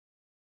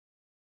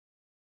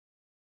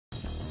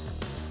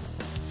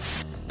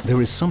There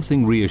is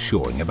something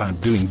reassuring about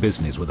doing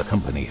business with a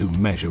company who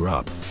measure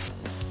up.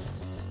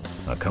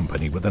 A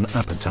company with an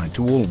appetite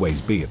to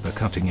always be at the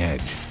cutting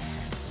edge.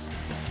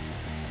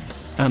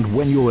 And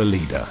when you're a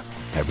leader,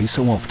 every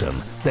so often,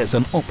 there's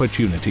an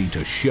opportunity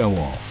to show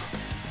off.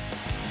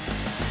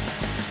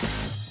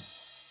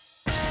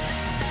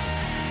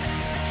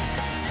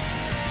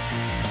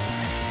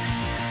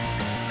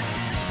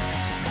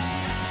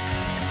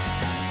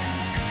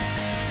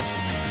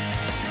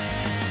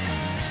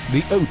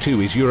 The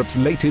O2 is Europe's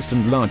latest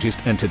and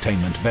largest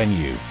entertainment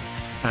venue.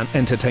 An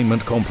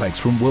entertainment complex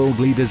from world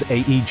leaders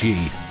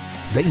AEG.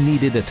 They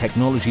needed a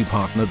technology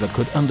partner that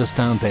could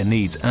understand their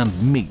needs and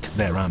meet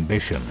their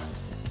ambition.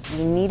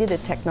 We needed a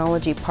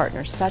technology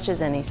partner such as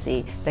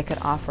NEC that could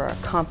offer a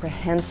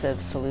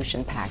comprehensive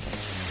solution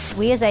package.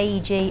 We as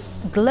AEG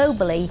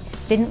globally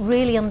didn't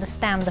really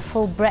understand the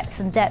full breadth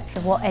and depth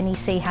of what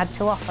NEC had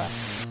to offer.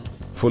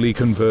 Fully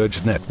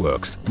converged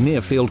networks,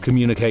 near-field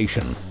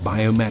communication,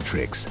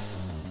 biometrics.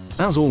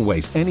 As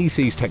always,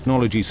 NEC's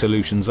technology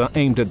solutions are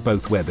aimed at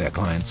both where their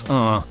clients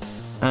are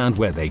and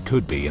where they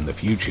could be in the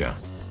future.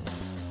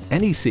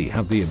 NEC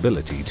have the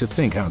ability to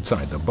think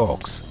outside the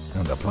box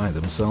and apply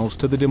themselves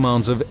to the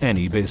demands of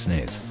any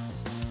business.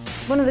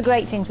 One of the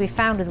great things we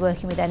found with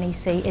working with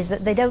NEC is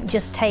that they don't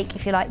just take,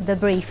 if you like, the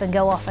brief and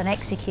go off and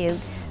execute.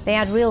 They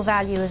add real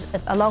value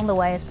along the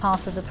way as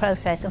part of the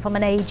process, and from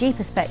an AEG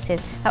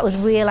perspective, that was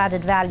real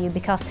added value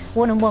because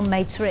 1 and 1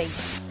 made 3.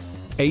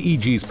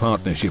 AEG's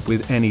partnership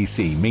with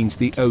NEC means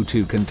the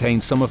O2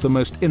 contains some of the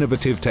most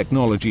innovative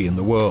technology in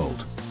the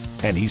world.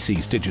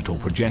 NEC's digital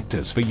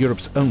projectors for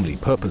Europe's only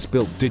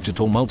purpose-built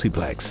digital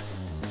multiplex,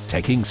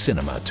 taking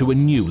cinema to a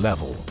new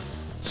level.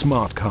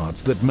 Smart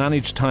cards that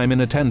manage time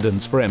in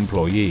attendance for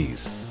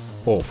employees.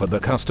 Or for the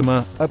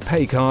customer, a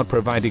pay card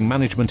providing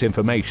management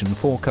information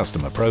for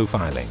customer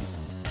profiling.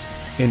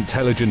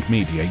 Intelligent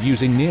media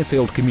using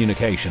near-field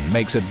communication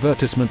makes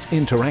advertisements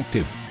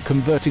interactive,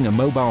 converting a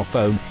mobile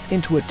phone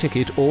into a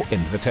ticket or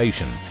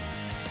invitation.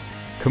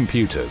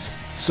 Computers,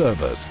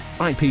 servers,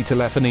 IP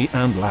telephony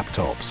and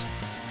laptops.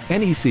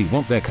 NEC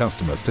want their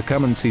customers to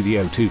come and see the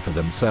O2 for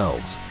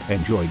themselves,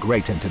 enjoy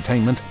great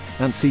entertainment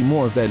and see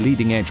more of their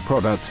leading-edge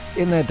products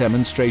in their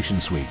demonstration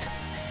suite.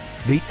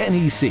 The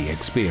NEC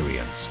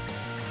Experience.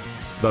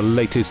 The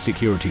latest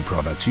security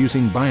products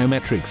using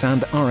biometrics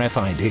and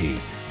RFID.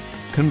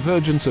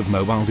 Convergence of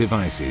mobile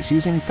devices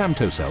using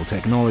femtocell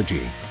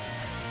technology.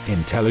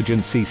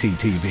 Intelligent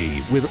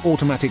CCTV with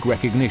automatic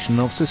recognition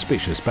of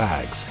suspicious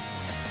bags.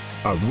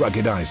 A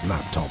ruggedized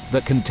laptop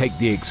that can take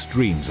the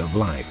extremes of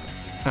life.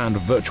 And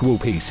virtual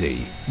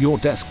PC, your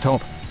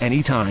desktop,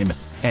 anytime,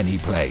 any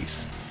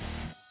place.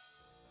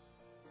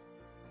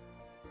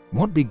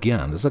 What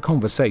began as a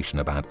conversation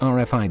about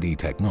RFID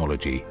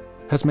technology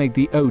has made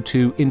the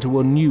O2 into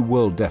a new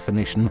world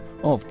definition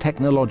of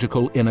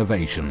technological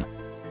innovation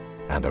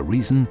and a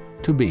reason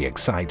to be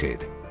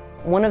excited.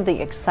 One of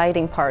the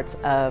exciting parts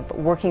of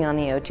working on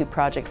the O2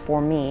 project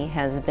for me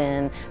has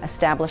been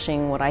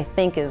establishing what I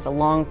think is a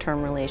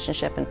long-term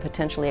relationship and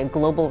potentially a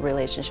global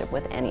relationship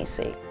with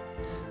NEC.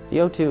 The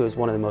O2 is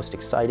one of the most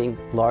exciting,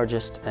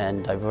 largest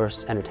and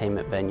diverse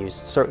entertainment venues,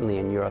 certainly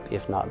in Europe,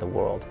 if not the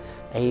world.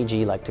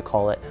 AEG like to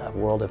call it a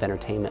world of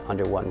entertainment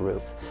under one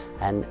roof.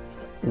 And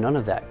none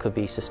of that could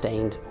be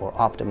sustained or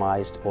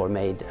optimized or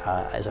made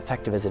as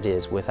effective as it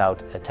is without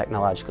the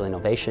technological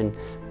innovation,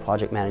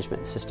 project management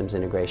and systems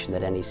integration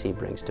that NEC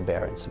brings to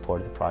bear in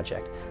support of the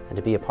project. And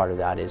to be a part of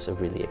that is a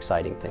really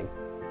exciting thing.